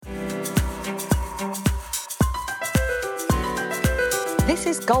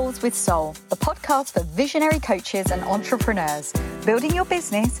This is Goals with Soul, the podcast for visionary coaches and entrepreneurs, building your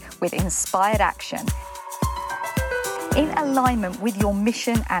business with inspired action. In alignment with your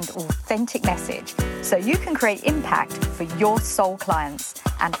mission and authentic message, so you can create impact for your soul clients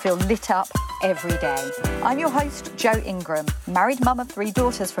and feel lit up every day. I'm your host, Jo Ingram, married mum of 3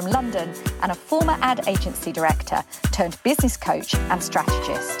 daughters from London and a former ad agency director turned business coach and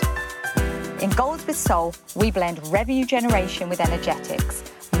strategist. In Goals with Soul, we blend revenue generation with energetics,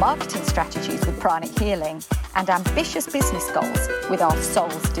 marketing strategies with pranic healing, and ambitious business goals with our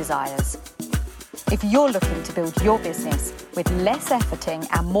soul's desires. If you're looking to build your business with less efforting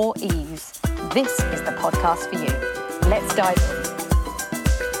and more ease, this is the podcast for you. Let's dive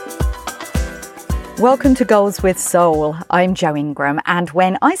in. Welcome to Goals with Soul. I'm Jo Ingram, and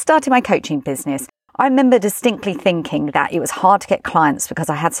when I started my coaching business, I remember distinctly thinking that it was hard to get clients because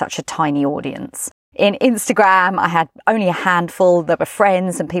I had such a tiny audience. In Instagram, I had only a handful that were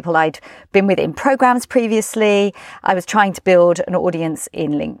friends and people I'd been with in programs previously. I was trying to build an audience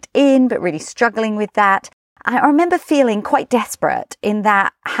in LinkedIn, but really struggling with that. I remember feeling quite desperate in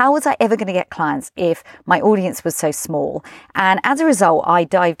that how was I ever going to get clients if my audience was so small? And as a result, I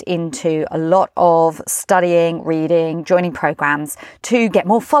dived into a lot of studying, reading, joining programs to get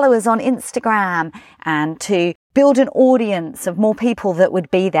more followers on Instagram and to build an audience of more people that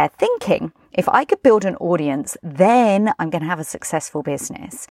would be there, thinking if I could build an audience, then I'm going to have a successful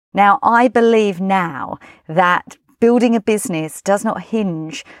business. Now, I believe now that building a business does not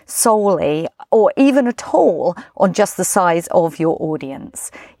hinge solely or even at all on just the size of your audience.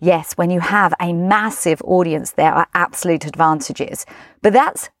 Yes, when you have a massive audience, there are absolute advantages, but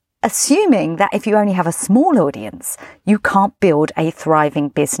that's assuming that if you only have a small audience, you can't build a thriving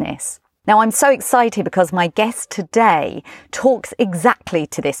business. Now, I'm so excited because my guest today talks exactly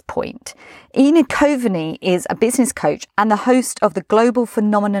to this point. Enid Coveney is a business coach and the host of the Global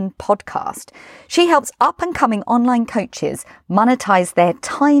Phenomenon podcast. She helps up-and-coming online coaches monetize their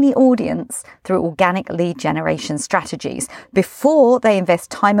tiny audience through organic lead generation strategies before they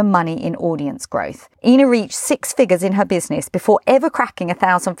invest time and money in audience growth. Enid reached 6 figures in her business before ever cracking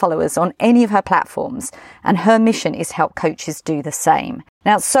 1,000 followers on any of her platforms, and her mission is to help coaches do the same.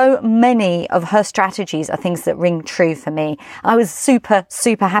 Now, so many of her strategies are things that ring true for me. I was super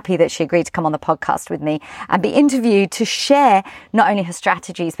happy that she agreed to come on the podcast with me and be interviewed to share not only her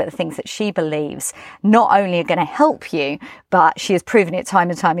strategies, but the things that she believes not only are going to help you, but she has proven it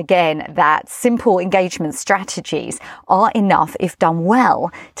time and time again that simple engagement strategies are enough, if done well,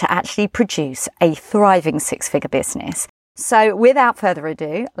 to actually produce a thriving 6-figure business. So without further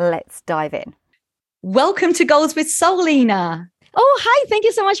ado, let's dive in. Welcome to Goals with Soul, Enid. Oh, hi. Thank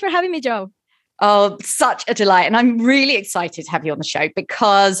you so much for having me, Jo. Oh, such a delight. And I'm really excited to have you on the show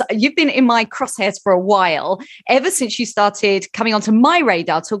because you've been in my crosshairs for a while, ever since you started coming onto my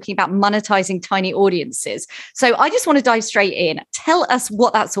radar, talking about monetizing tiny audiences. So I just want to dive straight in. Tell us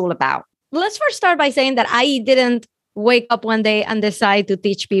what that's all about. Let's first start by saying that I didn't wake up one day and decide to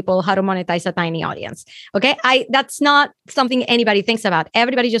teach people how to monetize a tiny audience. Okay. That's not something anybody thinks about.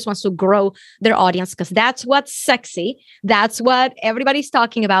 Everybody just wants to grow their audience because that's what's sexy. That's what everybody's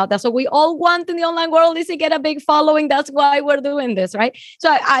talking about. That's what we all want in the online world, is to get a big following. That's why we're doing this, right? So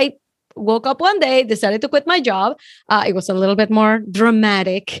I woke up one day, decided to quit my job. It was a little bit more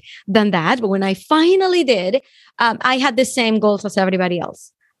dramatic than that. But when I finally did, I had the same goals as everybody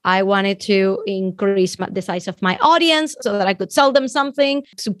else. I wanted to increase the size of my audience so that I could sell them something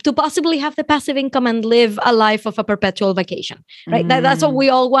to possibly have the passive income and live a life of a perpetual vacation, right? That's what we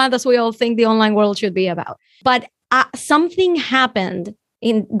all want. That's what we all think the online world should be about. But something happened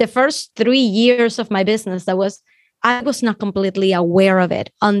in the first 3 years of my business I was not completely aware of it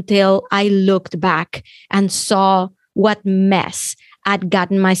until I looked back and saw what mess I'd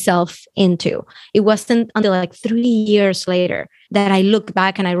gotten myself into. It wasn't until like 3 years later that I looked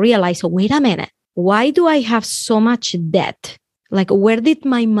back and I realized, oh, wait a minute, why do I have so much debt? Like, where did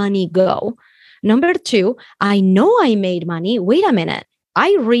my money go? Number 2, I know I made money. Wait a minute.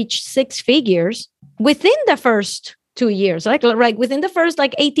 I reached 6 figures within the first 2 years, like within the first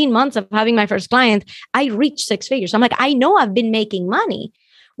 18 months of having my first client, I reached 6 figures. I'm like, I know I've been making money.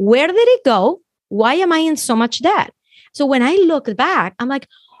 Where did it go? Why am I in so much debt? So when I look back, I'm like,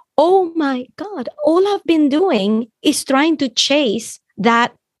 oh my God, all I've been doing is trying to chase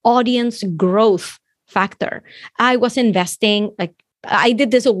that audience growth factor. I was investing, I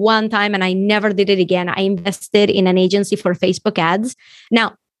did this one time and I never did it again. I invested in an agency for Facebook ads.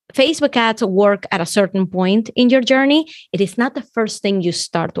 Now, Facebook ads work at a certain point in your journey. It is not the first thing you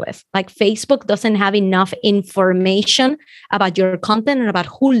start with. Like Facebook doesn't have enough information about your content and about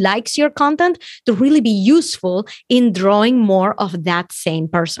who likes your content to really be useful in drawing more of that same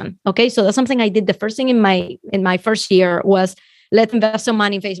person. Okay. So that's something I did. The first thing in my first year was, let's invest some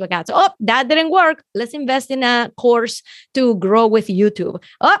money in Facebook ads. Oh, that didn't work. Let's invest in a course to grow with YouTube.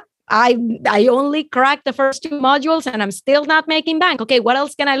 Oh, I only cracked the first 2 modules and I'm still not making bank. Okay, what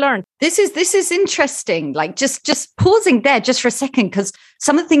else can I learn? This is interesting. Like just pausing there just for a second, because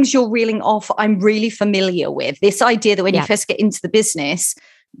some of the things you're reeling off, I'm really familiar with. This idea that when you first get into the business,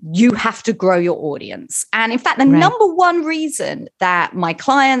 you have to grow your audience. And in fact, the number one reason that my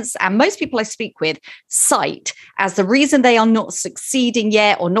clients and most people I speak with cite as the reason they are not succeeding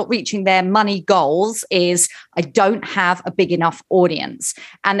yet or not reaching their money goals is, I don't have a big enough audience.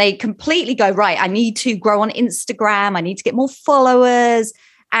 And they completely go, right, I need to grow on Instagram. I need to get more followers.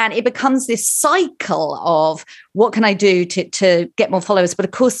 And it becomes this cycle of what can I do to get more followers? But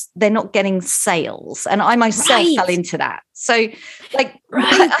of course, they're not getting sales. And I myself fell into that. So like,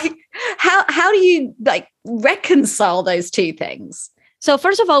 how do you like reconcile those two things? So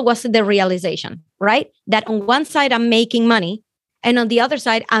first of all, was the realization, right? That on one side, I'm making money. And on the other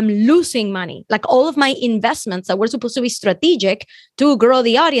side, I'm losing money. Like all of my investments that were supposed to be strategic to grow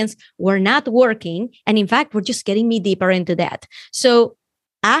the audience were not working. And in fact, were just getting me deeper into debt. So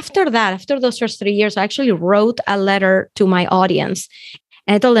after those first 3 years, I actually wrote a letter to my audience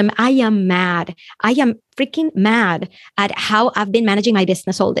and I told them, I am mad. I am freaking mad at how I've been managing my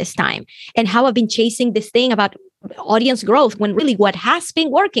business all this time and how I've been chasing this thing about audience growth when really what has been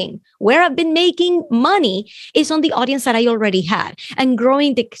working, where I've been making money is on the audience that I already had and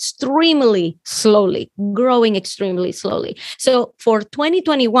growing extremely slowly. So for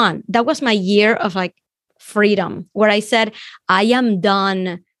 2021, that was my year of like freedom, where I said, I am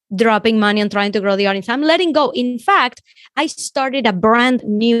done dropping money and trying to grow the audience. I'm letting go. In fact, I started a brand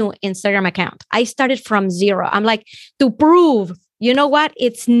new Instagram account. I started from zero. I'm like, to prove, you know what?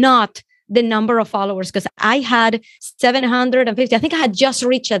 It's not the number of followers, because I had 750. I think I had just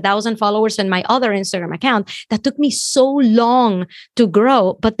reached 1,000 followers in my other Instagram account. That took me so long to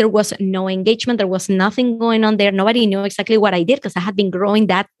grow, but there was no engagement. There was nothing going on there. Nobody knew exactly what I did because I had been growing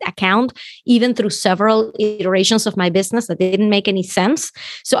that account even through several iterations of my business that didn't make any sense.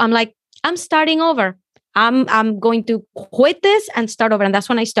 So I'm like, I'm starting over. I'm going to quit this and start over. And that's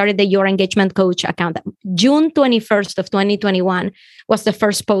when I started the Your Engagement Coach account. June 21st of 2021 was the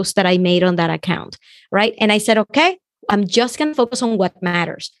first post that I made on that account, right? And I said, okay, I'm just going to focus on what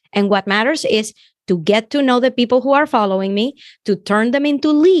matters. And what matters is to get to know the people who are following me, to turn them into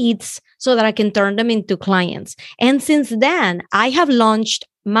leads so that I can turn them into clients. And since then, I have launched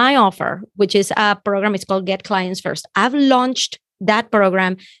my offer, which is a program. It's called Get Clients First. I've launched that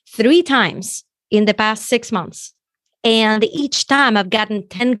program 3 times in the past 6 months. And each time I've gotten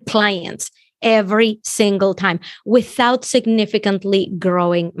 10 clients every single time without significantly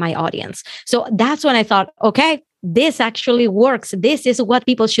growing my audience. So that's when I thought, okay, this actually works. This is what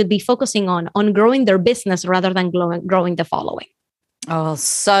people should be focusing on growing their business rather than growing the following. Oh,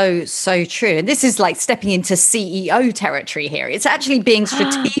 so true. And this is like stepping into CEO territory here. It's actually being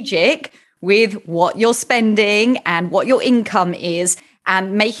strategic with what you're spending and what your income is,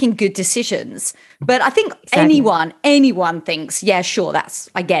 and making good decisions. But I think anyone thinks, yeah, sure,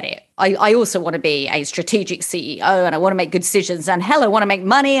 I get it. I also want to be a strategic CEO and I want to make good decisions. And hell, I want to make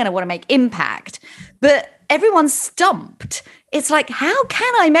money and I want to make impact. But everyone's stumped. It's like, how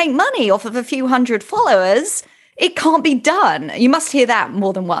can I make money off of a few hundred followers? It can't be done. You must hear that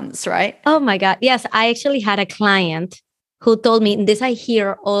more than once, right? Oh my God. Yes, I actually had a client who told me, and this I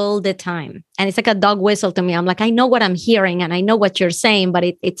hear all the time, and it's like a dog whistle to me. I'm like, I know what I'm hearing and I know what you're saying, but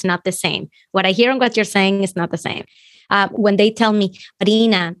it's not the same. What I hear and what you're saying is not the same. When they tell me,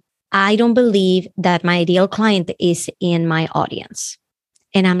 Marina, I don't believe that my ideal client is in my audience.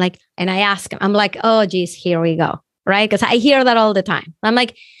 And I'm like, and I ask him, I'm like, oh, geez, here we go. Right? Because I hear that all the time. I'm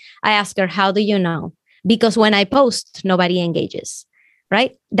like, I ask her, how do you know? Because when I post, nobody engages.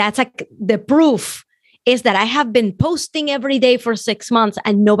 Right? That's like the proof is that I have been posting every day for 6 months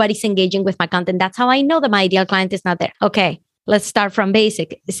and nobody's engaging with my content. That's how I know that my ideal client is not there. Okay, let's start from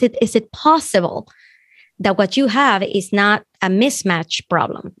basic. Is it possible that what you have is not a mismatch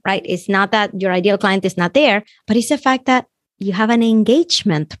problem, right? It's not that your ideal client is not there, but it's the fact that you have an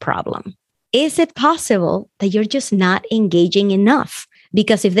engagement problem. Is it possible that you're just not engaging enough?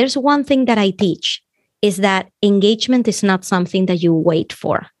 Because if there's one thing that I teach, is that engagement is not something that you wait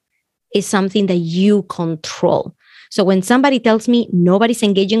for. Is something that you control. So when somebody tells me nobody's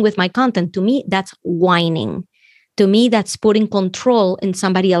engaging with my content, to me, that's whining. To me, that's putting control in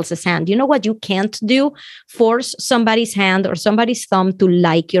somebody else's hand. You know what you can't do? Force somebody's hand or somebody's thumb to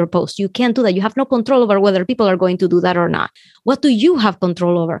like your post. You can't do that. You have no control over whether people are going to do that or not. What do you have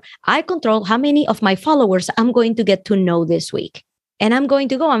control over? I control how many of my followers I'm going to get to know this week. And I'm going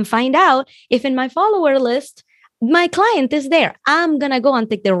to go and find out if in my follower list, my client is there. I'm going to go and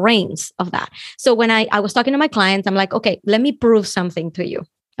take the reins of that. So when I was talking to my clients, I'm like, okay, let me prove something to you.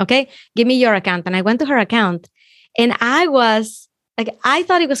 Okay, give me your account. And I went to her account. And I was like, I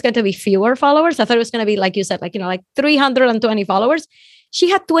thought it was going to be fewer followers. I thought it was going to be, like you said, like 320 followers. She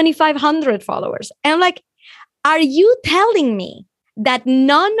had 2,500 followers. And I'm like, are you telling me that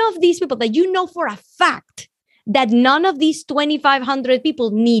none of these people that you know for a fact that none of these 2,500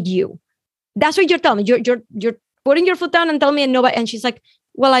 people need you? That's what you're telling me. You're putting your foot down and telling me and nobody. And she's like,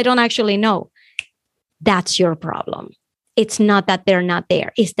 well, I don't actually know. That's your problem. It's not that they're not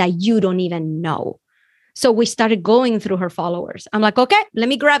there. It's that you don't even know. So we started going through her followers. I'm like, okay, let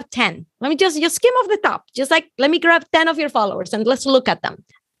me grab 10. Let me just skim off the top. Just like, let me grab 10 of your followers and let's look at them.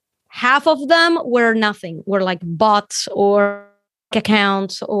 Half of them were nothing. Were like bots or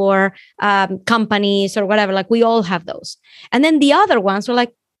accounts or companies or whatever. Like we all have those. And then the other ones were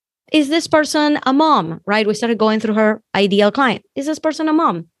like, is this person a mom? Right? We started going through her ideal client. Is this person a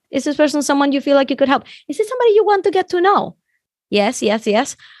mom? Is this person someone you feel like you could help? Is this somebody you want to get to know? Yes.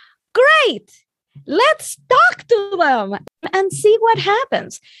 Great. Let's talk to them and see what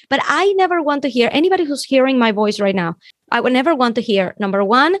happens. But I never want to hear anybody who's hearing my voice right now. I would never want to hear, number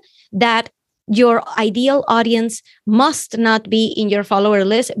one, that your ideal audience must not be in your follower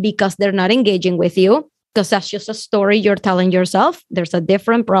list because they're not engaging with you, because that's just a story you're telling yourself. There's a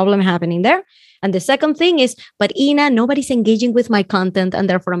different problem happening there. And the second thing is, but Ina, nobody's engaging with my content and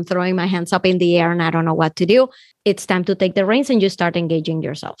therefore I'm throwing my hands up in the air and I don't know what to do. It's time to take the reins and you start engaging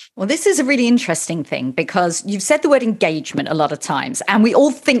yourself. Well, this is a really interesting thing because you've said the word engagement a lot of times and we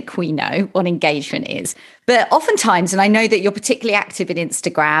all think we know what engagement is. But oftentimes, and I know that you're particularly active in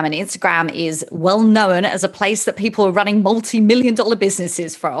Instagram, and Instagram is well known as a place that people are running multi-million-dollar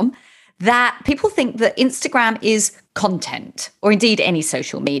businesses from, that people think that Instagram is content, or indeed any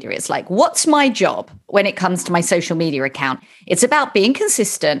social media. It's like, what's my job when it comes to my social media account? It's about being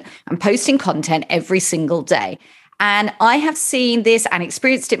consistent and posting content every single day. And I have seen this and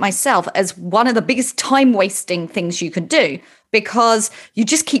experienced it myself as one of the biggest time wasting things you can do, because you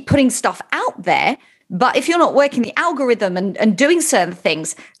just keep putting stuff out there. But if you're not working the algorithm and doing certain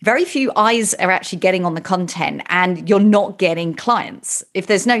things, very few eyes are actually getting on the content and you're not getting clients. If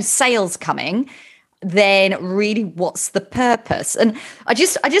there's no sales coming, then really what's the purpose? And I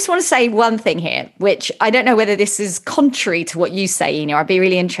just want to say one thing here, which I don't know whether this is contrary to what you say, Ina. I'd be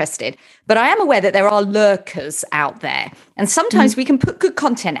really interested. But I am aware that there are lurkers out there. And sometimes we can put good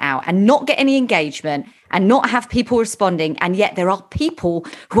content out and not get any engagement and not have people responding. And yet there are people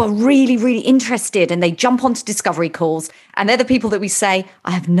who are really, really interested and they jump onto discovery calls. And they're the people that we say,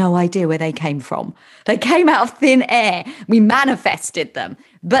 I have no idea where they came from. They came out of thin air. We manifested them.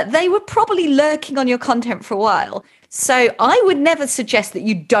 But they were probably lurking on your content for a while. So I would never suggest that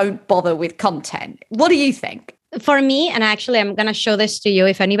you don't bother with content. What do you think? For me, and actually, I'm going to show this to you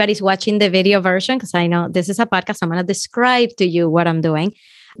if anybody's watching the video version, because I know this is a podcast. I'm going to describe to you what I'm doing.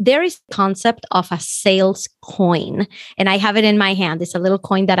 There is a concept of a sales coin, and I have it in my hand. It's a little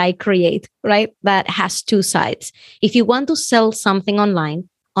coin that I create, right? That has two sides. If you want to sell something online,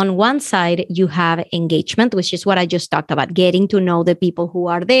 on one side, you have engagement, which is what I just talked about, getting to know the people who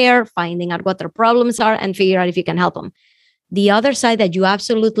are there, finding out what their problems are, and figure out if you can help them. The other side that you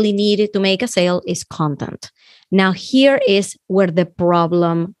absolutely need to make a sale is content. Now, here is where the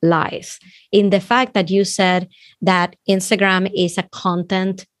problem lies, in the fact that you said that Instagram is a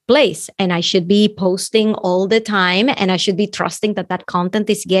content place and I should be posting all the time and I should be trusting that that content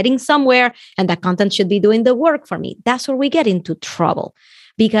is getting somewhere and that content should be doing the work for me. That's where we get into trouble,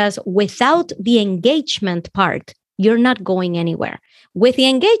 because without the engagement part, you're not going anywhere. With the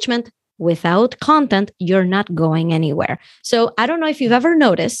engagement, without content, you're not going anywhere. So I don't know if you've ever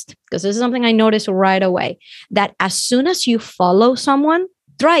noticed, because this is something I noticed right away, that as soon as you follow someone,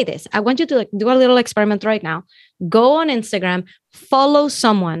 try this. I want you to do a little experiment right now. Go on Instagram, follow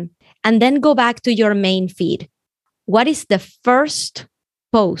someone, and then go back to your main feed. What is the first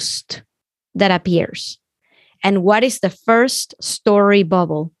post that appears? And what is the first story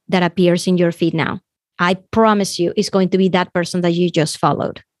bubble that appears in your feed now? I promise you, it's going to be that person that you just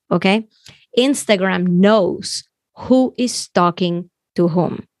followed. Okay. Instagram knows who is talking to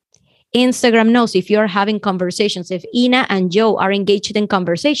whom. Instagram knows if you're having conversations, if Ina and Joe are engaged in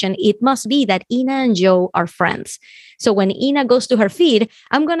conversation, it must be that Ina and Joe are friends. So when Ina goes to her feed,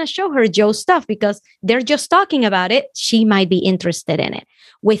 I'm going to show her Joe's stuff because they're just talking about it. She might be interested in it.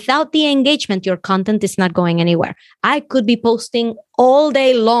 Without the engagement, your content is not going anywhere. I could be posting all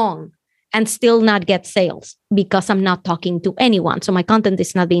day long and still not get sales because I'm not talking to anyone. So my content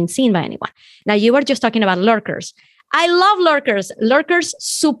is not being seen by anyone. Now, you were just talking about lurkers. I love lurkers. Lurkers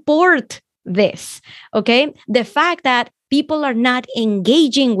support this, okay? The fact that people are not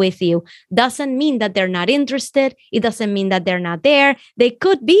engaging with you doesn't mean that they're not interested. It doesn't mean that they're not there. They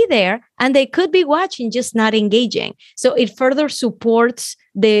could be there and they could be watching, just not engaging. So it further supports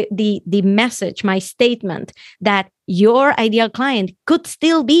the message, my statement that your ideal client could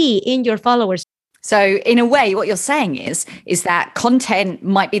still be in your followers. So in a way, what you're saying is that content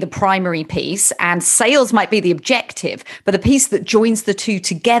might be the primary piece and sales might be the objective, but the piece that joins the two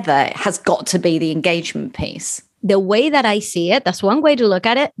together has got to be the engagement piece. The way that I see it, that's one way to look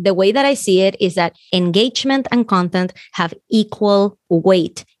at it. The way that I see it is that engagement and content have equal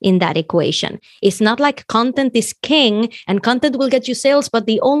weight in that equation. It's not like content is king and content will get you sales, but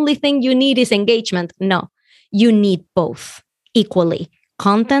the only thing you need is engagement. No, you need both equally,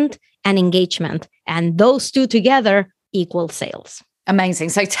 content and engagement. And those two together equal sales. Amazing.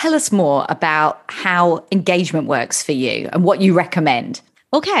 So tell us more about how engagement works for you and what you recommend.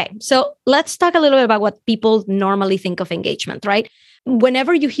 Okay, so let's talk a little bit about what people normally think of engagement, right?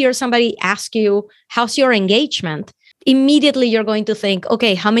 Whenever you hear somebody ask you, how's your engagement? Immediately you're going to think,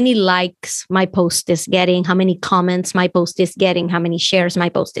 okay, how many likes my post is getting, how many comments my post is getting, how many shares my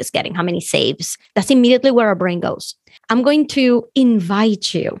post is getting, how many saves. That's immediately where our brain goes. I'm going to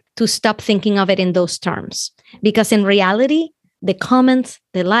invite you to stop thinking of it in those terms, because in reality, the comments,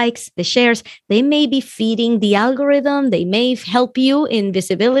 the likes, the shares, they may be feeding the algorithm. They may help you in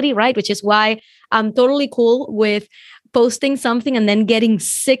visibility, right? Which is why I'm totally cool with posting something and then getting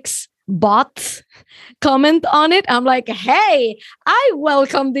 6 bots comment on it. I'm like, hey, I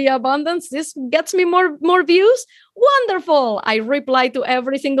welcome the abundance. This gets me more views. Wonderful. I reply to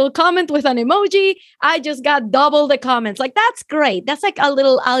every single comment with an emoji. I just got double the comments. Like, that's great. That's like a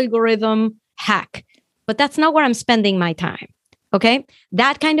little algorithm hack, but that's not where I'm spending my time. Okay,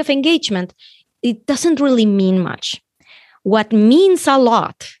 that kind of engagement, it doesn't really mean much. What means a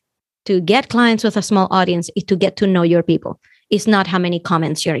lot to get clients with a small audience is to get to know your people. It's not how many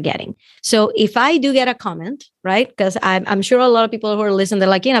comments you're getting. So if I do get a comment, right, because I'm sure a lot of people who are listening, they're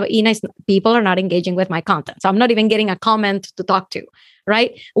like, but Ina, people are not engaging with my content. So I'm not even getting a comment to talk to,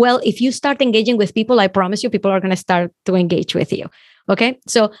 right? Well, if you start engaging with people, I promise you, people are going to start to engage with you. Okay,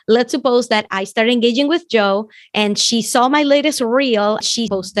 so let's suppose that I started engaging with Joe and she saw my latest reel. She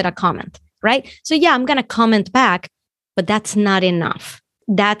posted a comment, right? So yeah, I'm going to comment back, but that's not enough.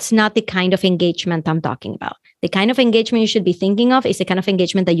 That's not the kind of engagement I'm talking about. The kind of engagement you should be thinking of is the kind of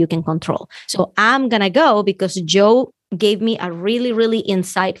engagement that you can control. So I'm going to go because Joe gave me a really, really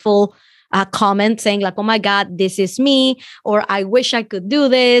insightful comment saying like, oh my God, this is me, or I wish I could do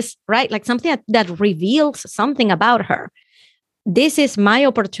this, right? Like something that reveals something about her. This is my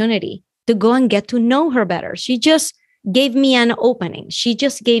opportunity to go and get to know her better. She just gave me an opening. She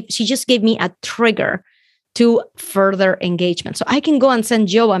just gave me a trigger to further engagement. So I can go and send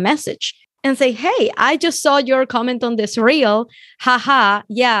Joe a message and say, hey, I just saw your comment on this reel. Haha.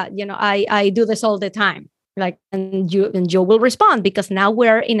 Yeah. I do this all the time. Like, and Joe will respond because now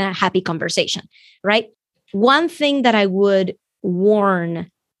we're in a happy conversation, right? One thing that I would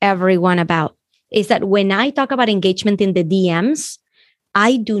warn everyone about is that when I talk about engagement in the DMs,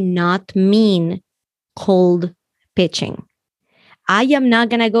 I do not mean cold pitching. I am not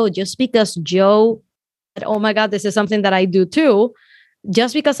going to go just because Joe said, oh my God, this is something that I do too.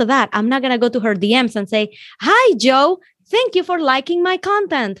 Just because of that, I'm not going to go to her DMs and say, hi, Joe, thank you for liking my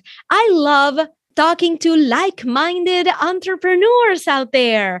content. I love talking to like-minded entrepreneurs out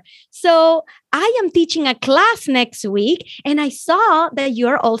there. So I am teaching a class next week and I saw that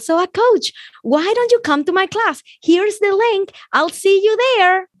you're also a coach. Why don't you come to my class? Here's the link. I'll see you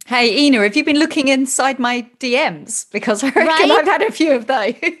there. Hey, Ina, have you been looking inside my DMs? Because I reckon I've had a few of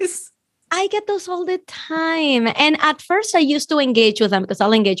those. I get those all the time. And at first I used to engage with them because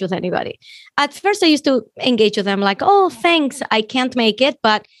I'll engage with anybody. At first I used to engage with them like, oh, thanks, I can't make it,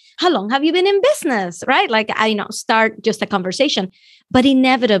 but how long have you been in business, right? Like, start just a conversation. But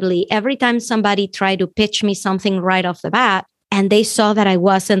inevitably, every time somebody tried to pitch me something right off the bat, and they saw that I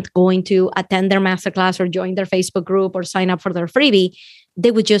wasn't going to attend their masterclass or join their Facebook group or sign up for their freebie, they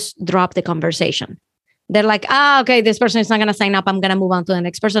would just drop the conversation. They're like, okay, this person is not going to sign up. I'm going to move on to the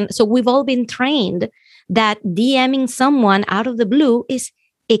next person. So we've all been trained that DMing someone out of the blue is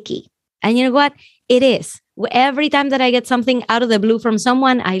icky. And you know what? It is. Every time that I get something out of the blue from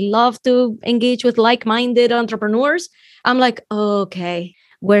someone, I love to engage with like-minded entrepreneurs. I'm like, okay,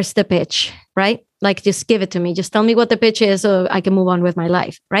 where's the pitch, right? Like, just give it to me. Just tell me what the pitch is so I can move on with my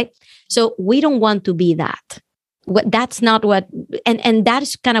life, right? So we don't want to be that. That's not what, and that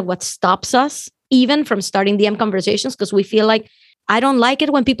is kind of what stops us even from starting DM conversations, because we feel like, I don't like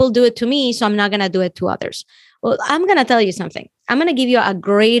it when people do it to me, so I'm not going to do it to others. Well, I'm going to tell you something. I'm going to give you a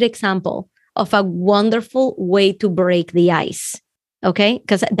great example of a wonderful way to break the ice. Okay,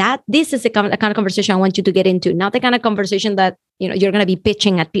 because this is the kind of conversation I want you to get into, not the kind of conversation that you're going to be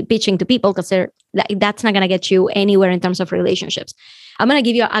pitching to people, because that's not going to get you anywhere in terms of relationships. I'm going to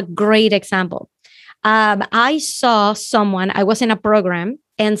give you a great example. I saw someone. I was in a program,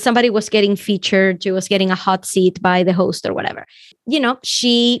 and somebody was getting featured. She was getting a hot seat by the host or whatever.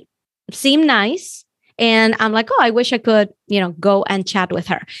 She seemed nice, and I'm like, oh, I wish I could, go and chat with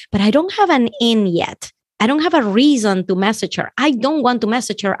her, but I don't have an in yet. I don't have a reason to message her. I don't want to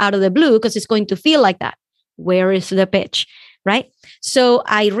message her out of the blue because it's going to feel like that. Where is the pitch, right? So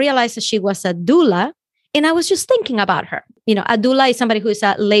I realized that she was a doula, and I was just thinking about her. A doula is somebody who is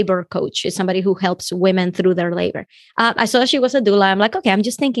a labor coach, is somebody who helps women through their labor. I saw she was a doula. I'm like, okay, I'm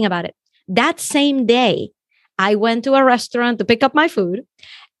just thinking about it. That same day, I went to a restaurant to pick up my food,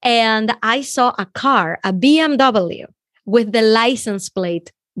 and I saw a car, a BMW, with the license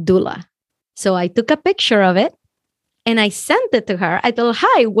plate doula. So I took a picture of it and I sent it to her. I told her,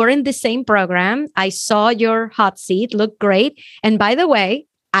 hi, we're in the same program. I saw your hot seat, looked great. And by the way,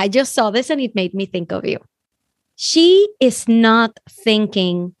 I just saw this and it made me think of you. She is not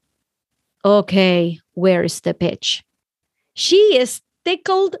thinking, okay, where is the pitch? She is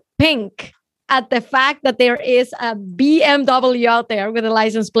tickled pink at the fact that there is a BMW out there with a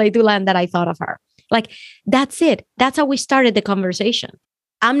license plate doula and that I thought of her. Like, that's it. That's how we started the conversation.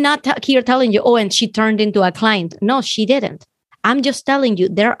 I'm not here telling you, oh, and she turned into a client. No, she didn't. I'm just telling you,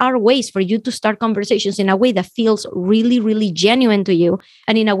 there are ways for you to start conversations in a way that feels really, really genuine to you,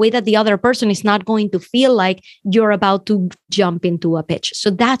 and in a way that the other person is not going to feel like you're about to jump into a pitch. So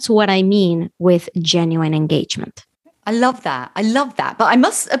that's what I mean with genuine engagement. I love that. But I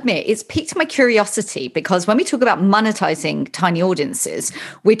must admit, it's piqued my curiosity, because when we talk about monetizing tiny audiences,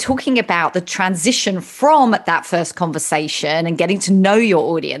 we're talking about the transition from that first conversation and getting to know your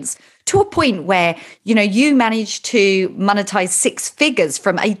audience to a point where, you manage to monetize 6 figures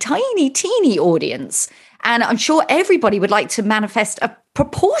from a tiny, teeny audience. And I'm sure everybody would like to manifest a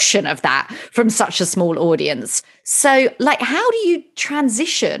proportion of that from such a small audience. So, how do you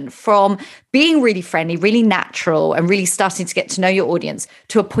transition from being really friendly, really natural, and really starting to get to know your audience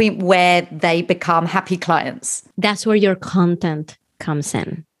to a point where they become happy clients? That's where your content comes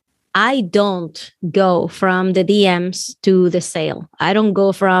in. I don't go from the DMs to the sale. I don't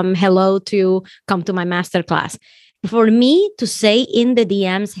go from hello to come to my masterclass. For me to say in the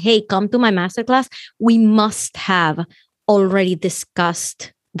DMs, hey, come to my masterclass, we must have already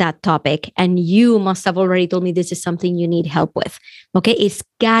discussed that topic. And you must have already told me this is something you need help with. Okay, it's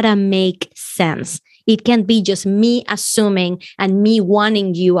gotta make sense. It can't be just me assuming and me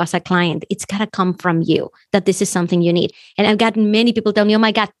wanting you as a client. It's gotta come from you that this is something you need. And I've gotten many people tell me, oh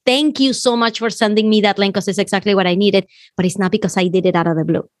my God, thank you so much for sending me that link because it's exactly what I needed. But it's not because I did it out of the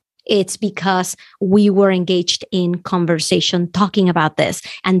blue. It's because we were engaged in conversation talking about this.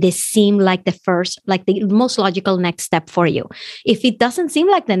 And this seemed like the most logical next step for you. If it doesn't seem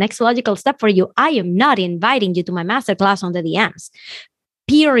like the next logical step for you, I am not inviting you to my masterclass on the DMs.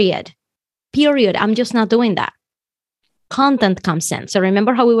 Period. I'm just not doing that. Content comes in. So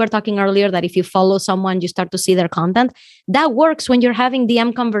remember how we were talking earlier that if you follow someone, you start to see their content? That works when you're having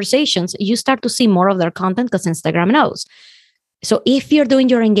DM conversations. You start to see more of their content because Instagram knows. So if you're doing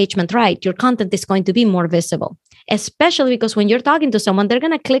your engagement right, your content is going to be more visible, especially because when you're talking to someone, they're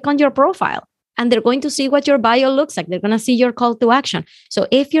going to click on your profile and they're going to see what your bio looks like. They're going to see your call to action. So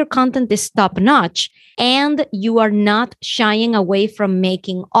if your content is top notch and you are not shying away from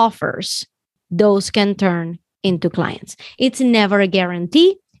making offers, those can turn into clients. It's never a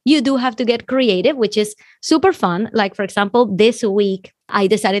guarantee. You do have to get creative, which is super fun. Like, for example, this week, I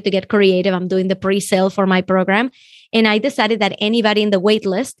decided to get creative. I'm doing the pre-sale for my program. And I decided that anybody in the wait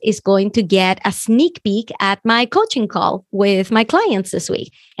list is going to get a sneak peek at my coaching call with my clients this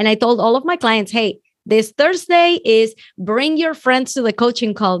week. And I told all of my clients, hey, this Thursday is bring your friends to the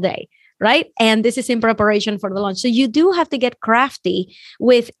coaching call day, right? And this is in preparation for the launch. So you do have to get crafty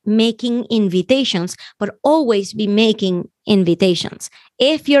with making invitations, but always be making invitations.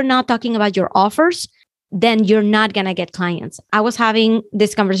 If you're not talking about your offers, then you're not going to get clients. I was having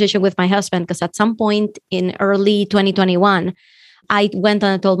this conversation with my husband because at some point in early 2021, I went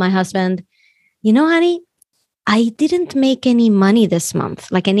and told my husband, honey, I didn't make any money this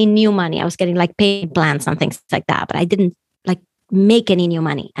month, like any new money. I was getting like paid plans and things like that, but I didn't like make any new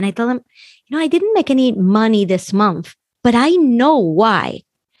money. And I told him, I didn't make any money this month, but I know why,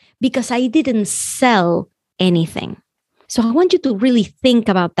 because I didn't sell anything. So I want you to really think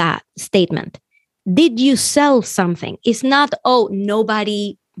about that statement. Did you sell something? It's not, oh,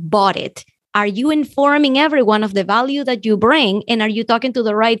 nobody bought it. Are you informing everyone of the value that you bring? And are you talking to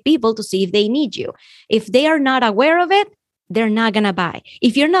the right people to see if they need you? If they are not aware of it, they're not going to buy.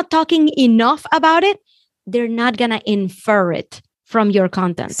 If you're not talking enough about it, they're not going to infer it from your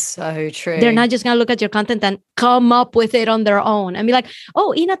content. So true. They're not just going to look at your content and come up with it on their own and be like,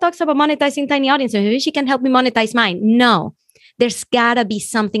 oh, Ina talks about monetizing tiny audiences. Maybe she can help me monetize mine. No, there's got to be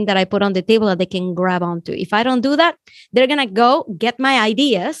something that I put on the table that they can grab onto. If I don't do that, they're going to go get my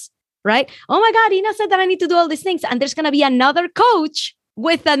ideas, right? Oh my God, Ina said that I need to do all these things. And there's going to be another coach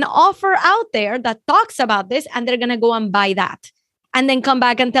with an offer out there that talks about this, and they're going to go and buy that. And then come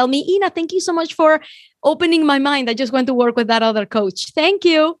back and tell me, Ina, thank you so much for opening my mind. I just went to work with that other coach. Thank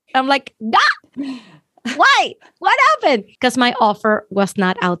you. I'm like, why? What happened? Because my offer was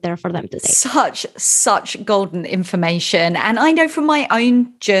not out there for them to take. Such golden information. And I know from my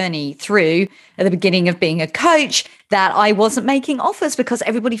own journey through at the beginning of being a coach that I wasn't making offers because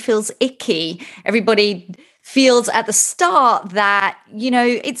everybody feels icky. Everybody feels at the start that,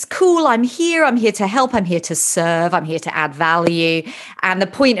 it's cool. I'm here to help. I'm here to serve. I'm here to add value. And the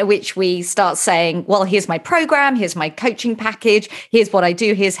point at which we start saying, well, here's my program. Here's my coaching package. Here's what I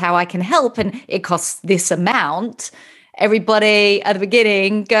do. Here's how I can help. And it costs this amount. Everybody at the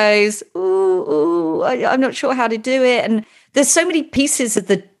beginning goes, I'm not sure how to do it. And there's so many pieces of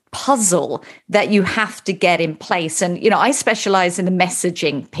the puzzle that you have to get in place. And, I specialize in the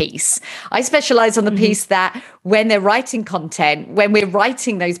messaging piece. I specialize on the piece that when they're writing content, when we're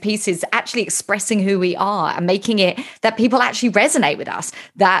writing those pieces, actually expressing who we are and making it that people actually resonate with us,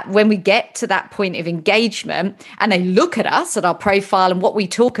 that when we get to that point of engagement and they look at us, at our profile and what we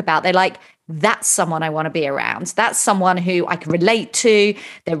talk about, they're like, that's someone I want to be around. That's someone who I can relate to.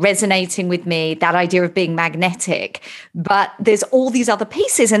 They're resonating with me, that idea of being magnetic. But there's all these other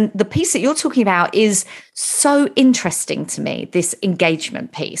pieces. And the piece that you're talking about is so interesting to me, this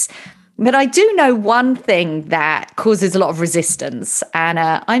engagement piece. But I do know one thing that causes a lot of resistance. And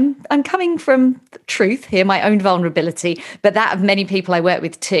I'm coming from truth here, my own vulnerability, but that of many people I work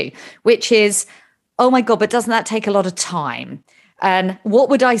with too, which is, oh my God, but doesn't that take a lot of time? And what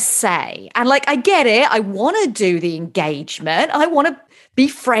would I say? And I get it. I want to do the engagement. I want to be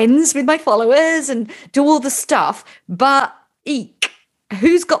friends with my followers and do all the stuff. But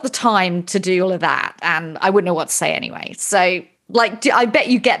who's got the time to do all of that? And I wouldn't know what to say anyway. So I bet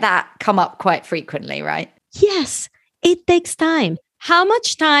you get that come up quite frequently, right? Yes, it takes time. How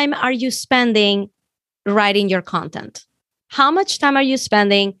much time are you spending writing your content? How much time are you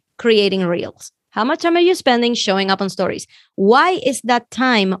spending creating reels? How much time are you spending showing up on stories? Why is that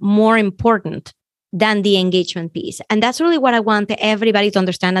time more important than the engagement piece? And that's really what I want everybody to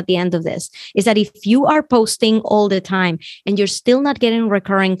understand at the end of this, is that if you are posting all the time and you're still not getting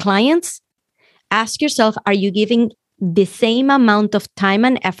recurring clients, ask yourself, are you giving the same amount of time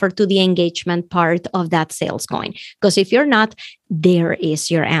and effort to the engagement part of that sales coin? Because if you're not, there is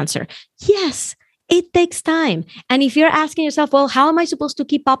your answer. Yes. It takes time. And if you're asking yourself, well, how am I supposed to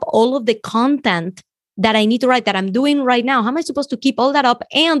keep up all of the content that I need to write, that I'm doing right now? How am I supposed to keep all that up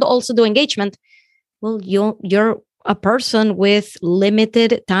and also do engagement? Well, you're a person with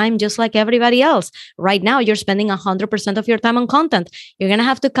limited time, just like everybody else. Right now, you're spending 100% of your time on content. You're going to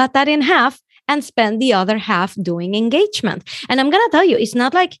have to cut that in half and spend the other half doing engagement. And I'm going to tell you, it's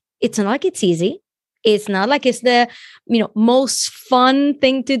not like it's easy. It's not like it's the most fun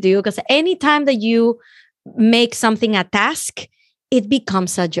thing to do, because anytime that you make something a task, it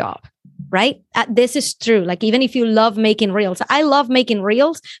becomes a job, right? This is true. Even if you love making reels, I love making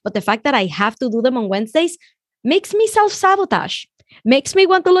reels, but the fact that I have to do them on Wednesdays makes me self-sabotage, makes me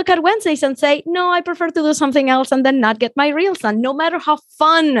want to look at Wednesdays and say, no, I prefer to do something else and then not get my reels done. No matter how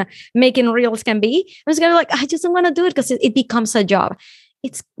fun making reels can be, I'm just going to I just don't want to do it because it becomes a job.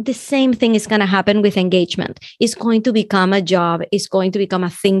 It's the same thing is going to happen with engagement. It's going to become a job. It's going to become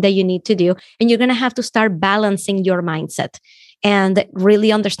a thing that you need to do. And you're going to have to start balancing your mindset and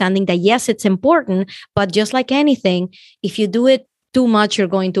really understanding that, yes, it's important, but just like anything, if you do it too much, you're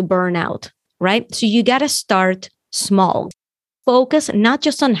going to burn out, right? So you got to start small. Focus not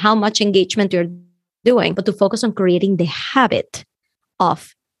just on how much engagement you're doing, but to focus on creating the habit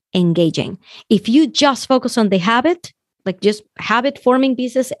of engaging. If you just focus on the habit, like just habit forming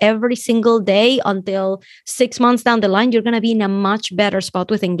pieces every single day until 6 months down the line, you're going to be in a much better spot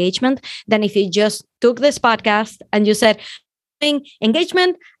with engagement than if you just took this podcast and you said,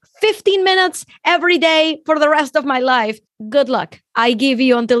 engagement, 15 minutes every day for the rest of my life. Good luck. I give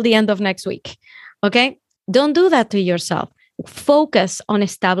you until the end of next week. Okay. Don't do that to yourself. Focus on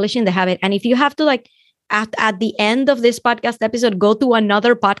establishing the habit. And if you have to at the end of this podcast episode, go to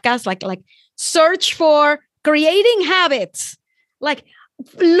another podcast, like search for creating habits, like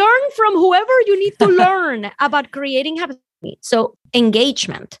learn from whoever you need to learn about creating habits. So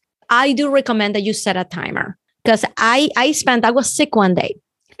engagement, I do recommend that you set a timer, because I was sick one day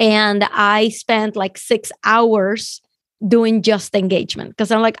and I spent like 6 hours doing just engagement,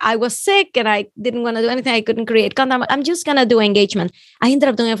 because I was sick and I didn't want to do anything. I couldn't create content. I'm just going to do engagement. I ended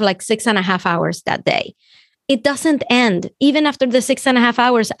up doing it for like 6.5 hours that day. It doesn't end. Even after the 6.5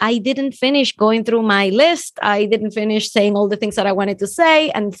 hours, I didn't finish going through my list. I didn't finish saying all the things that I wanted to say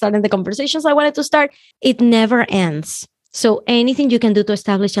and starting the conversations I wanted to start. It never ends. So anything you can do to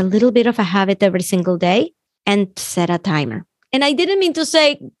establish a little bit of a habit every single day and set a timer. And I didn't mean to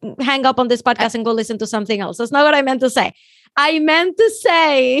say, hang up on this podcast and go listen to something else. That's not what I meant to say. I meant to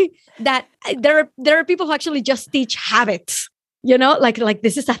say that there are people who actually just teach habits, like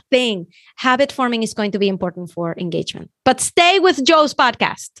this is a thing. Habit forming is going to be important for engagement, but stay with Joe's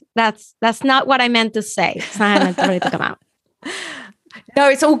podcast. That's not what I meant to say. It's not how I meant for it to come out. No,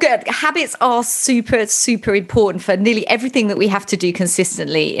 it's all good. Habits are super, super important for nearly everything that we have to do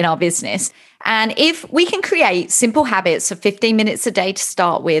consistently in our business. And if we can create simple habits of 15 minutes a day to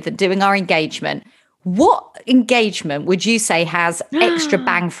start with and doing our engagement, what engagement would you say has extra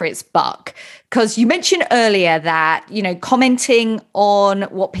bang for its buck? Because you mentioned earlier that, commenting on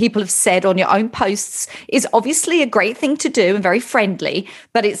what people have said on your own posts is obviously a great thing to do and very friendly,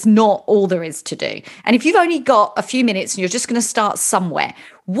 but it's not all there is to do. And if you've only got a few minutes and you're just going to start somewhere,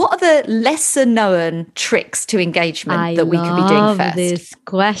 what are the lesser known tricks to engagement that we could be doing first? I love this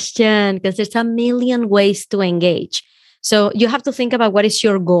question, because there's a million ways to engage. So you have to think about what is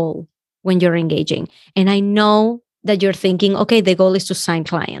your goal when you're engaging. And I know that you're thinking, okay, the goal is to sign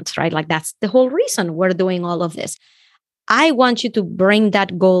clients, right? Like that's the whole reason we're doing all of this. I want you to bring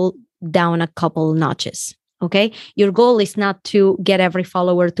that goal down a couple notches, okay? Your goal is not to get every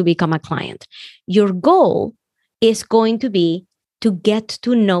follower to become a client. Your goal is going to be to get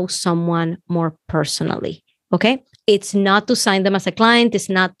to know someone more personally, okay? It's not to sign them as a client. It's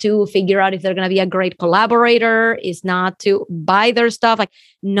not to figure out if they're going to be a great collaborator. It's not to buy their stuff. Like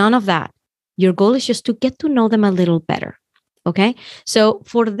none of that. Your goal is just to get to know them a little better. Okay. So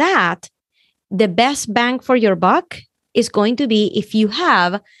for that, the best bang for your buck is going to be if you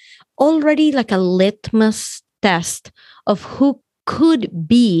have already like a litmus test of who could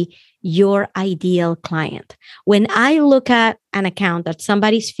be your ideal client. When I look at an account at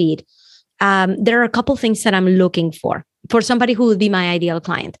somebody's feed, there are a couple things that I'm looking for somebody who would be my ideal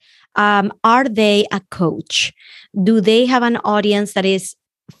client. Are they a coach? Do they have an audience that is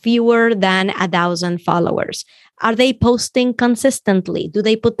fewer than 1,000 followers? Are they posting consistently? Do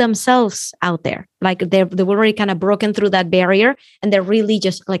they put themselves out there? Like they've already kind of broken through that barrier and they're really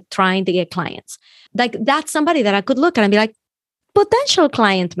just like trying to get clients. Like that's somebody that I could look at and be like, potential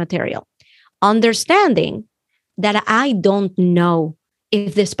client material. Understanding that I don't know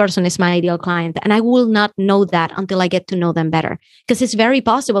if this person is my ideal client. And I will not know that until I get to know them better. Because it's very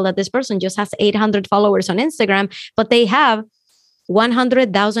possible that this person just has 800 followers on Instagram, but they have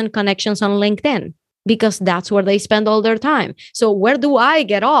 100,000 connections on LinkedIn because that's where they spend all their time. So where do I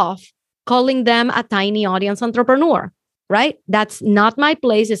get off calling them a tiny audience entrepreneur, right? That's not my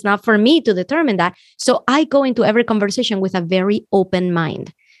place. It's not for me to determine that. So I go into every conversation with a very open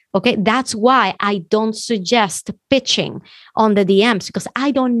mind. Okay, that's why I don't suggest pitching on the DMs, because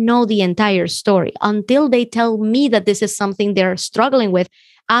I don't know the entire story. Until they tell me that this is something they're struggling with,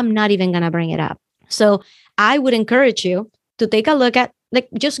 I'm not even going to bring it up. So I would encourage you to take a look at, like,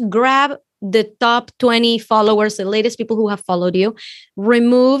 just grab the top 20 followers, the latest people who have followed you,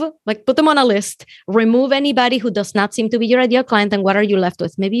 put them on a list, remove anybody who does not seem to be your ideal client. And what are you left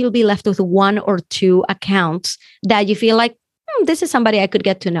with? Maybe you'll be left with 1 or 2 accounts that you feel like, this is somebody I could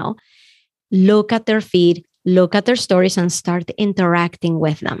get to know. Look at their feed, look at their stories, and start interacting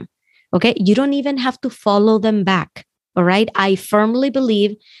with them. Okay. You don't even have to follow them back. All right. I firmly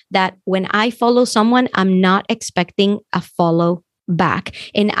believe that when I follow someone, I'm not expecting a follow back.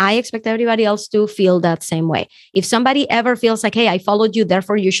 And I expect everybody else to feel that same way. If somebody ever feels like, hey, I followed you,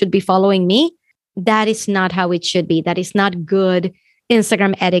 therefore you should be following me, that is not how it should be. That is not good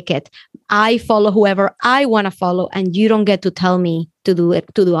Instagram etiquette. I follow whoever I want to follow, and you don't get to tell me to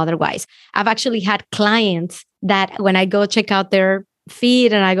do otherwise. I've actually had clients that when I go check out their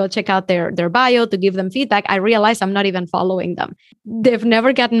feed and I go check out their bio to give them feedback, I realize I'm not even following them. They've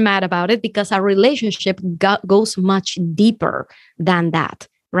never gotten mad about it because our relationship goes much deeper than that.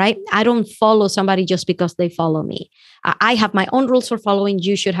 Right? I don't follow somebody just because they follow me. I have my own rules for following.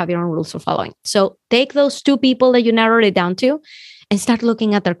 You should have your own rules for following. So take those two people that you narrowed it down to and start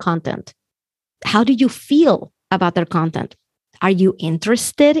looking at their content. How do you feel about their content? Are you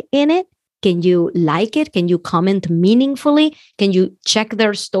interested in it? Can you like it? Can you comment meaningfully? Can you check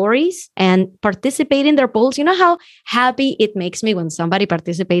their stories and participate in their polls? You know how happy it makes me when somebody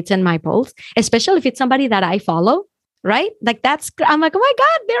participates in my polls, especially if it's somebody that I follow, right? Like I'm like, oh my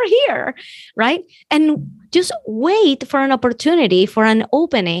God, they're here, right? And just wait for an opportunity, for an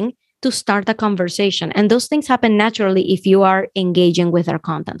opening to start a conversation. And those things happen naturally if you are engaging with their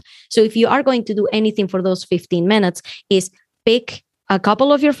content. So if you are going to do anything for those 15 minutes, is pick a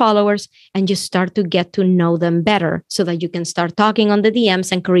couple of your followers and just start to get to know them better so that you can start talking on the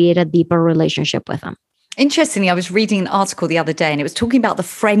DMs and create a deeper relationship with them. Interestingly, I was reading an article the other day and it was talking about the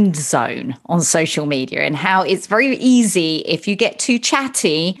friend zone on social media and how it's very easy if you get too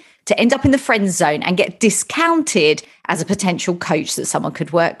chatty to end up in the friend zone and get discounted as a potential coach that someone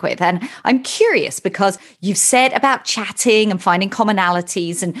could work with. And I'm curious because you've said about chatting and finding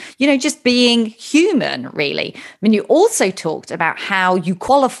commonalities and, just being human, really. I mean, you also talked about how you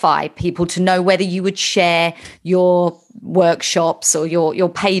qualify people to know whether you would share your workshops or your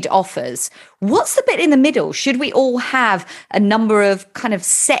paid offers. What's the bit in the middle? Should we all have a number of kind of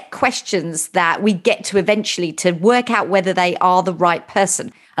set questions that we get to eventually to work out whether they are the right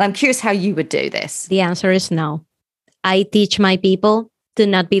person? And I'm curious how you would do this. The answer is no. I teach my people to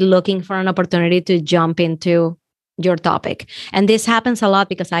not be looking for an opportunity to jump into your topic. And this happens a lot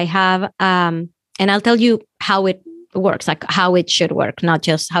because I have, and I'll tell you how it works, like how it should work, not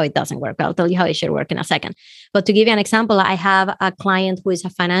just how it doesn't work. I'll tell you how it should work in a second. But to give you an example, I have a client who is a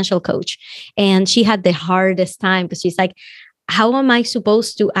financial coach, and she had the hardest time because she's like, how am I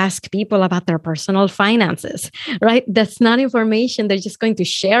supposed to ask people about their personal finances, right? That's not information they're just going to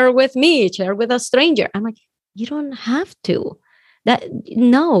share with me, share with a stranger. I'm like, you don't have to.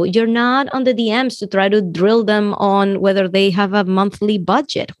 No, you're not on the DMs to try to drill them on whether they have a monthly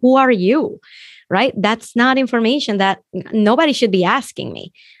budget. Who are you, right? That's not information that nobody should be asking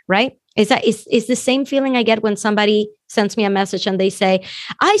me, right? It's the same feeling I get when somebody sends me a message and they say,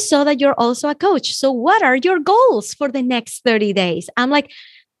 I saw that you're also a coach. So what are your goals for the next 30 days? I'm like,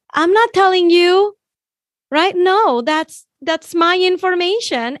 I'm not telling you, right? No, that's my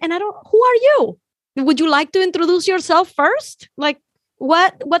information. And who are you? Would you like to introduce yourself first? Like,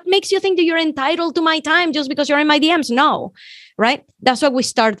 what makes you think that you're entitled to my time just because you're in my DMs? No, right? That's why we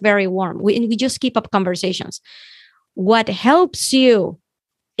start very warm. We just keep up conversations. What helps you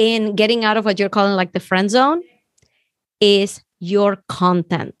in getting out of what you're calling like the friend zone is your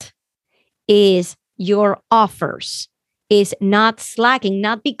content, is your offers, is not slacking,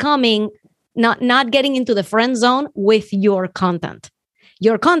 not getting into the friend zone with your content.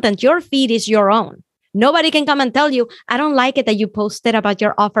 Your content, your feed is your own. Nobody can come and tell you, I don't like it that you posted about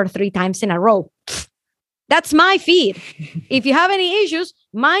your offer 3 times in a row. That's my feed. If you have any issues,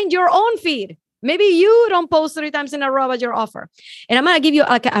 mind your own feed. Maybe you don't post 3 times in a row about your offer. And I'm going to give you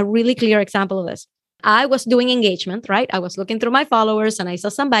like a really clear example of this. I was doing engagement, right? I was looking through my followers and I saw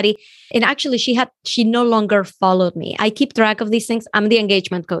somebody, and actually she no longer followed me. I keep track of these things. I'm the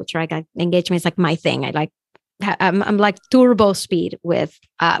engagement coach, right? Engagement is like my thing. I'm like turbo speed with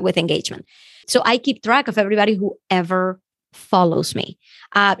engagement. So I keep track of everybody who ever follows me.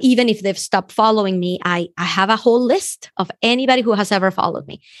 Even if they've stopped following me, I have a whole list of anybody who has ever followed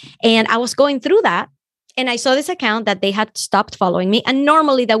me. And I was going through that and I saw this account that they had stopped following me. And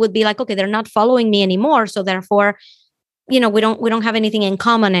normally that would be like, okay, they're not following me anymore. So therefore, we don't have anything in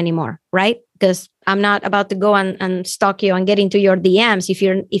common anymore, right? Because I'm not about to go and stalk you and get into your DMs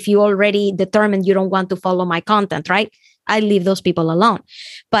if you already determined you don't want to follow my content, right? I leave those people alone.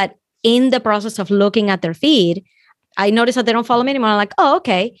 But in the process of looking at their feed, I noticed that they don't follow me anymore. I'm like, oh,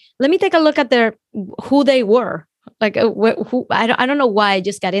 okay. Let me take a look at who they were. Like, I don't know why I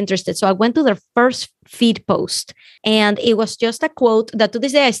just got interested. So I went to their first feed post, and it was just a quote that to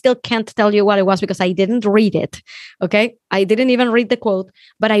this day I still can't tell you what it was because I didn't read it. Okay, I didn't even read the quote,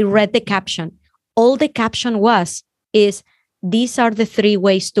 but I read the caption. All the caption is these are the 3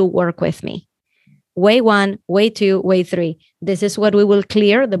 ways to work with me. Way 1, way 2, way 3. This is what we will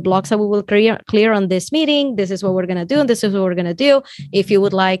clear, the blocks that we will clear on this meeting. This is what we're going to do. And this is what we're going to do. If you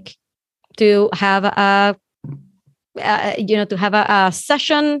would like to have a to have a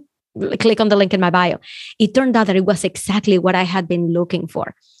session, click on the link in my bio. It turned out that it was exactly what I had been looking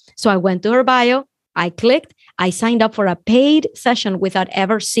for. So I went to her bio, I clicked, I signed up for a paid session without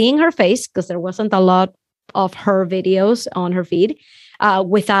ever seeing her face because there wasn't a lot of her videos on her feed,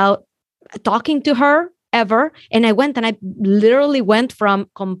 without talking to her ever. And I went and I literally went from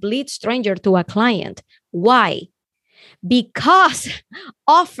complete stranger to a client. Why? Because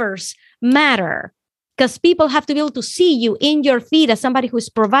offers matter. Because people have to be able to see you in your feed as somebody who's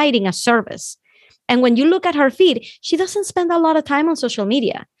providing a service. And when you look at her feed, she doesn't spend a lot of time on social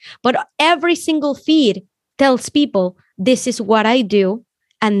media, but every single feed tells people, this is what I do,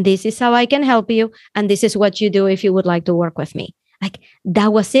 and this is how I can help you, and this is what you do if you would like to work with me. Like,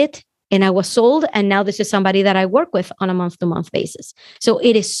 that was it. And I was sold. And now this is somebody that I work with on a month-to-month basis. So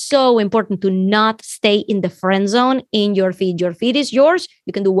it is so important to not stay in the friend zone in your feed. Your feed is yours.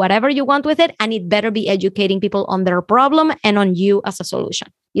 You can do whatever you want with it. And it better be educating people on their problem and on you as a solution.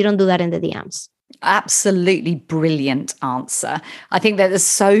 You don't do that in the DMs. Absolutely brilliant answer. I think that is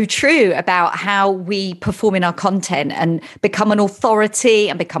so true about how we perform in our content and become an authority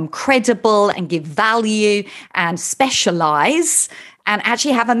and become credible and give value and specialize and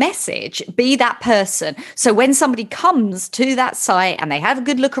actually have a message, be that person. So when somebody comes to that site and they have a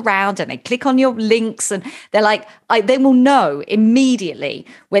good look around and they click on your links and they're like, they will know immediately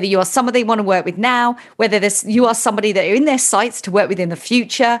whether you are somebody they want to work with now, whether you are somebody that are in their sights to work with in the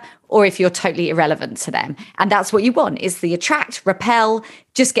future, or if you're totally irrelevant to them. And that's what you want, is the attract, repel,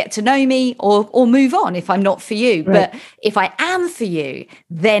 just get to know me, or move on if I'm not for you. Right. But if I am for you,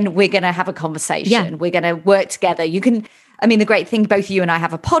 then we're going to have a conversation. Yeah. We're going to work together. The great thing, both you and I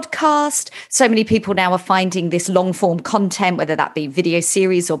have a podcast. So many people now are finding this long form content, whether that be video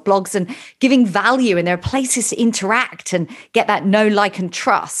series or blogs, and giving value. And there are places to interact and get that know, like, and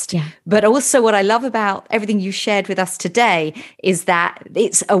trust. Yeah. But also what I love about everything you shared with us today is that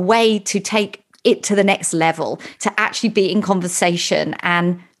it's a way to take it to the next level, to actually be in conversation.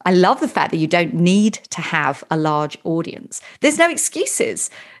 And I love the fact that you don't need to have a large audience. There's no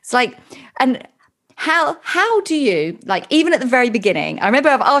excuses. It's like, and how do you, like, even at the very beginning, I remember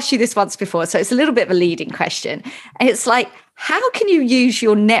I've asked you this once before, so it's a little bit of a leading question. And it's like, how can you use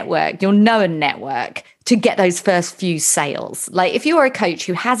your network, your known network, to get those first few sales? Like, if you're a coach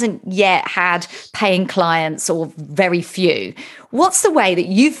who hasn't yet had paying clients or very few, what's the way that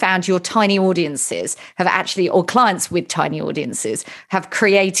you found your tiny audiences have actually, or clients with tiny audiences, have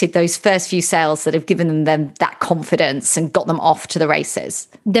created those first few sales that have given them that confidence and got them off to the races?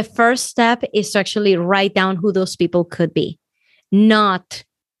 The first step is to actually write down who those people could be, not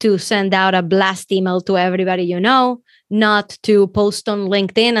to send out a blast email to everybody you know, not to post on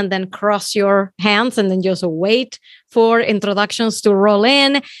LinkedIn and then cross your hands and then just wait for introductions to roll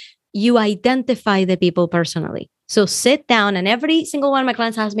in. You identify the people personally. So sit down, and every single one of my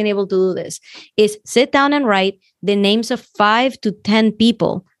clients has been able to do this, is sit down and write the names of 5 to 10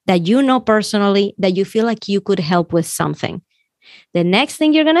 people that you know personally that you feel like you could help with something. The next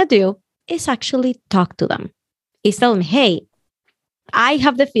thing you're going to do is actually talk to them. Is tell them, hey, I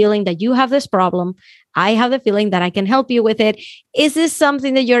have the feeling that you have this problem. I have the feeling that I can help you with it. Is this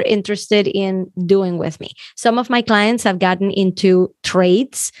something that you're interested in doing with me? Some of my clients have gotten into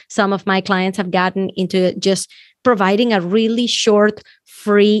trades. Some of my clients have gotten into just providing a really short,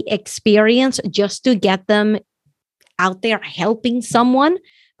 free experience just to get them out there helping someone,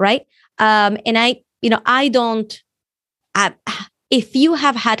 right? If you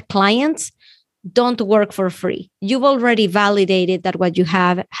have had clients, don't work for free. You've already validated that what you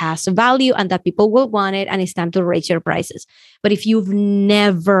have has value and that people will want it, and it's time to raise your prices. But if you've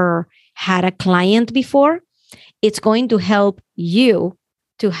never had a client before, it's going to help you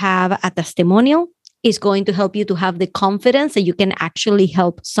to have a testimonial. It's going to help you to have the confidence that you can actually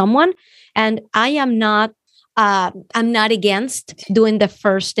help someone. And I'm not against doing the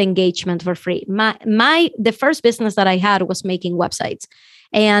first engagement for free. The first business that I had was making websites.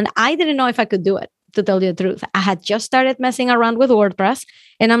 And I didn't know if I could do it, to tell you the truth. I had just started messing around with WordPress.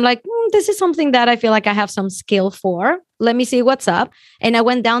 And I'm like, this is something that I feel like I have some skill for. Let me see what's up. And I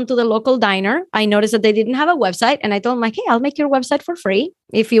went down to the local diner. I noticed that they didn't have a website. And I told them, like, hey, I'll make your website for free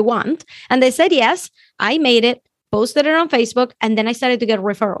if you want. And they said yes. I made it, posted it on Facebook. And then I started to get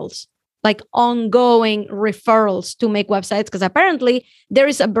referrals, like ongoing referrals to make websites, because apparently there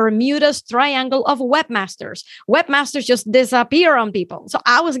is a Bermuda's Triangle of webmasters. Webmasters just disappear on people. So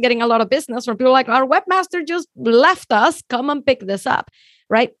I was getting a lot of business from people like, our webmaster just left us. Come and pick this up,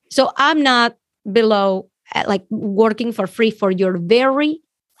 right? So I'm not below like working for free for your very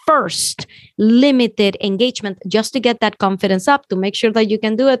first limited engagement just to get that confidence up, to make sure that you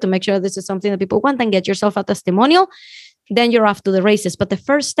can do it, to make sure this is something that people want, and get yourself a testimonial, then you're off to the races. But the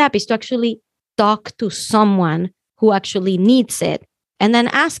first step is to actually talk to someone who actually needs it, and then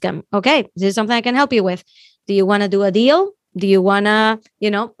ask them, okay, this is something I can help you with. Do you want to do a deal? Do you want to,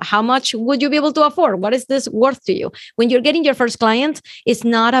 how much would you be able to afford? What is this worth to you? When you're getting your first client, it's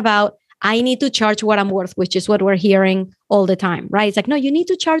not about, I need to charge what I'm worth, which is what we're hearing all the time, right? It's like, no, you need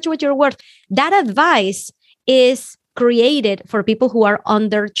to charge what you're worth. That advice is created for people who are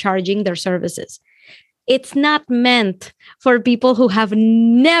undercharging their services. It's not meant for people who have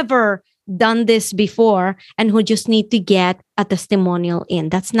never done this before and who just need to get a testimonial in.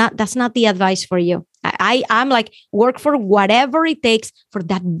 That's not the advice for you. I'm like, work for whatever it takes for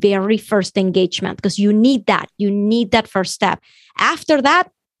that very first engagement, because you need that. You need that first step. After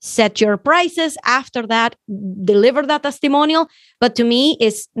that, set your prices. After that, deliver that testimonial. But to me,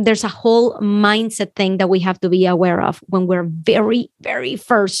 there's a whole mindset thing that we have to be aware of when we're very, very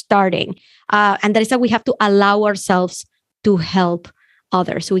first starting. And that is that we have to allow ourselves to help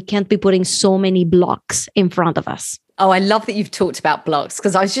others. We can't be putting so many blocks in front of us. Oh, I love that you've talked about blocks,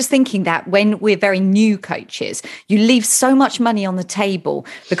 because I was just thinking that when we're very new coaches, you leave so much money on the table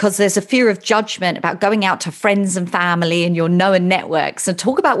because there's a fear of judgment about going out to friends and family and your known networks. And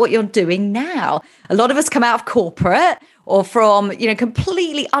talk about what you're doing now. A lot of us come out of corporate or from,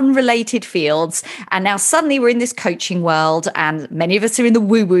 completely unrelated fields. And now suddenly we're in this coaching world, and many of us are in the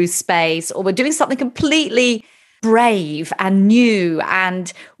woo-woo space, or we're doing something completely brave and new,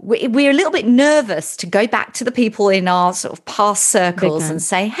 and we're a little bit nervous to go back to the people in our sort of past circles and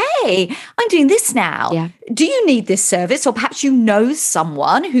say, hey, I'm doing this now. Yeah. Do you need this service? Or perhaps you know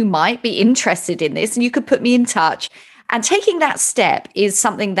someone who might be interested in this and you could put me in touch. And taking that step is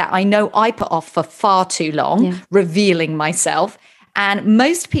something that I know I put off for far too long, revealing myself. And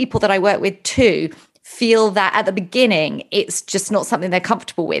most people that I work with too feel that at the beginning, it's just not something they're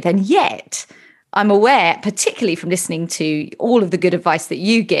comfortable with. And yet I'm aware, particularly from listening to all of the good advice that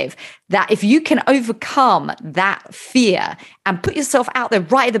you give, that if you can overcome that fear and put yourself out there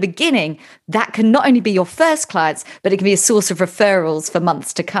right at the beginning, that can not only be your first clients, but it can be a source of referrals for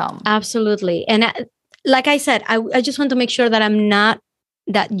months to come. Absolutely. And like I said, I just want to make sure that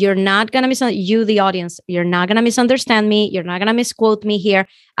that you're not going to you, the audience, you're not going to misunderstand me. You're not going to misquote me here.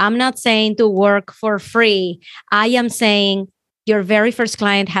 I'm not saying to work for free. I am saying your very first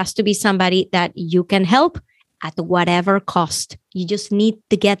client has to be somebody that you can help at whatever cost. You just need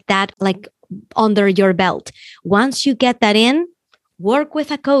to get that under your belt. Once you get that in, work with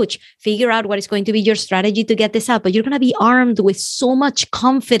a coach, figure out what is going to be your strategy to get this out. But you're going to be armed with so much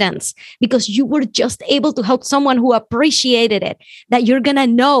confidence because you were just able to help someone who appreciated it, that you're going to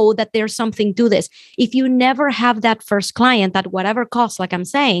know that there's something to this. If you never have that first client at whatever cost, like I'm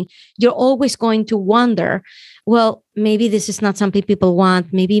saying, you're always going to wonder, well, maybe this is not something people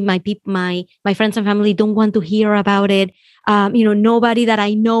want. Maybe my friends and family don't want to hear about it. Nobody that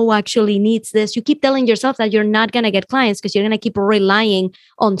I know actually needs this. You keep telling yourself that you're not going to get clients because you're going to keep relying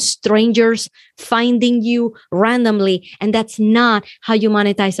on strangers finding you randomly. And that's not how you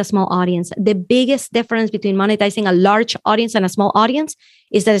monetize a small audience. The biggest difference between monetizing a large audience and a small audience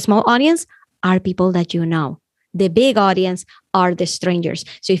is that a small audience are people that you know. The big audience are the strangers.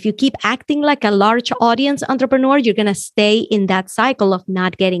 So if you keep acting like a large audience entrepreneur, you're going to stay in that cycle of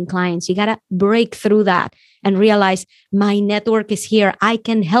not getting clients. You got to break through that and realize my network is here. I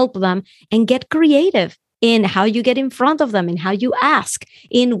can help them, and get creative in how you get in front of them, in how you ask,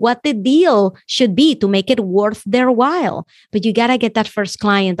 in what the deal should be to make it worth their while. But you got to get that first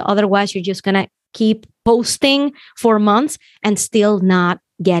client. Otherwise, you're just going to keep posting for months and still not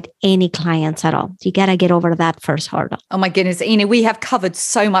get any clients at all. You got to get over that first hurdle. Oh my goodness, Ina, we have covered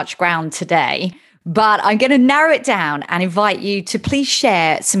so much ground today, but I'm going to narrow it down and invite you to please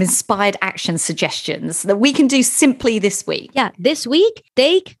share some inspired action suggestions that we can do simply this week. Yeah, this week,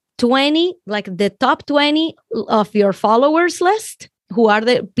 take 20, the top 20 of your followers list, who are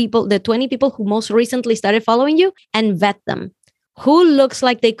the 20 people who most recently started following you, and vet them. Who looks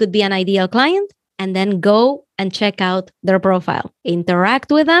like they could be an ideal client? And then go and check out their profile,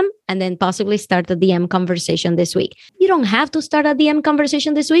 interact with them, and then possibly start a DM conversation this week. You don't have to start a DM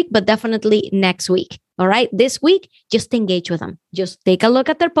conversation this week, but definitely next week. All right. This week, just engage with them. Just take a look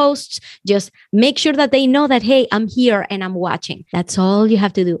at their posts. Just make sure that they know that, hey, I'm here and I'm watching. That's all you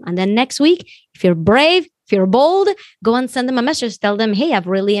have to do. And then next week, if you're brave, if you're bold, go and send them a message. Tell them, hey, I've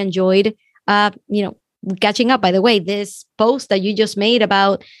really enjoyed, catching up. By the way, this post that you just made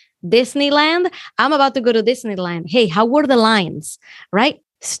about Disneyland, I'm about to go to Disneyland. Hey, how were the lines? Right?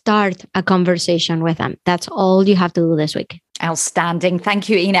 Start a conversation with them. That's all you have to do this week. Outstanding. Thank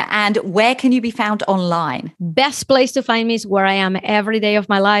you, Ina. And where can you be found online? Best place to find me is where I am every day of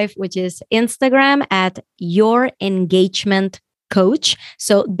my life, which is Instagram at Your Engagement Coach.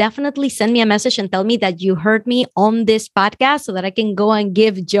 So definitely send me a message and tell me that you heard me on this podcast so that I can go and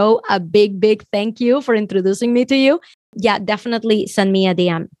give Joe a big thank you for introducing me to you. Yeah, definitely send me a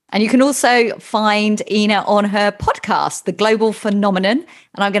DM. And you can also find Ina on her podcast, The Global Phenomenon.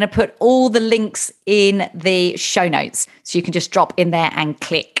 And I'm going to put all the links in the show notes. So you can just drop in there and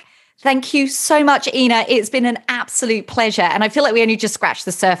click. Thank you so much, Ina. It's been an absolute pleasure. And I feel like we only just scratched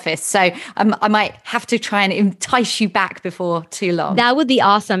the surface. So I might have to try and entice you back before too long. That would be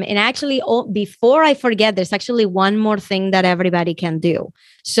awesome. And actually, before I forget, there's actually one more thing that everybody can do.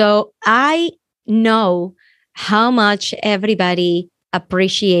 So I know how much everybody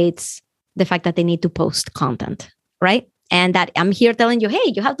appreciates the fact that they need to post content, right? And that I'm here telling you,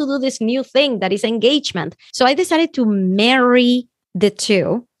 hey, you have to do this new thing that is engagement. So I decided to marry the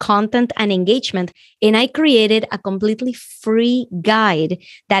two, content and engagement. And I created a completely free guide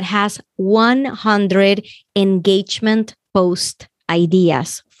that has 100 engagement post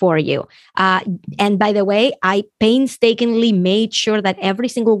ideas for you. And by the way, I painstakingly made sure that every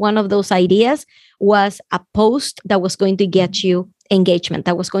single one of those ideas was a post that was going to get you engagement,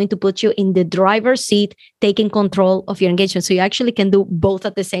 that was going to put you in the driver's seat, taking control of your engagement. So you actually can do both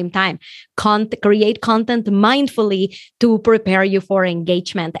at the same time. Create content mindfully to prepare you for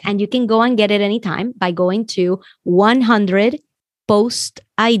engagement. And you can go and get it anytime by going to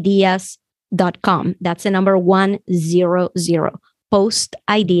 100postideas.com. That's the number 100,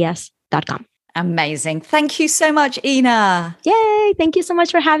 postideas.com. Amazing. Thank you so much, Ina. Yay. Thank you so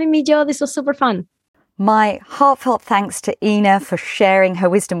much for having me, Joe. This was super fun. My heartfelt thanks to Ina for sharing her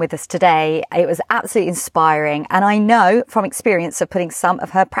wisdom with us today. It was absolutely inspiring. And I know from experience of putting some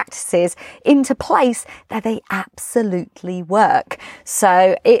of her practices into place that they absolutely work.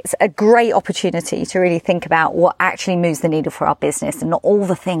 So it's a great opportunity to really think about what actually moves the needle for our business and not all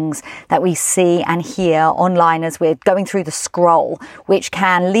the things that we see and hear online as we're going through the scroll, which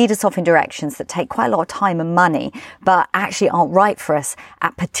can lead us off in directions that take quite a lot of time and money, but actually aren't right for us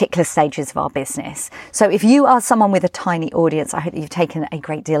at particular stages of our business. So if you are someone with a tiny audience, I hope that you've taken a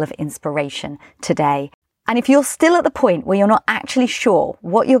great deal of inspiration today. And if you're still at the point where you're not actually sure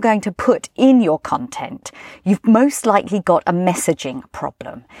what you're going to put in your content, you've most likely got a messaging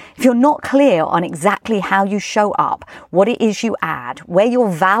problem. If you're not clear on exactly how you show up, what it is you add, where your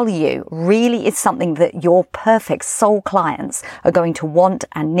value really is something that your perfect soul clients are going to want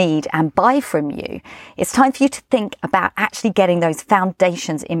and need and buy from you, it's time for you to think about actually getting those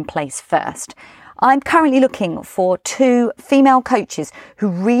foundations in place first. I'm currently looking for 2 female coaches who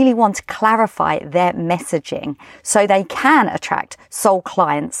really want to clarify their messaging so they can attract soul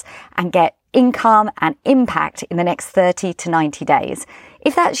clients and get income and impact in the next 30 to 90 days.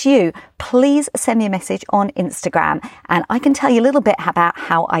 If that's you, please send me a message on Instagram and I can tell you a little bit about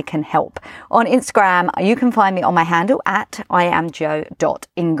how I can help. On Instagram, you can find me on my handle at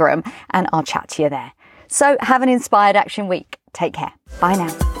iamjo.ingram and I'll chat to you there. So have an inspired action week. Take care. Bye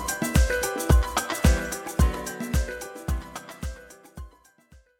now.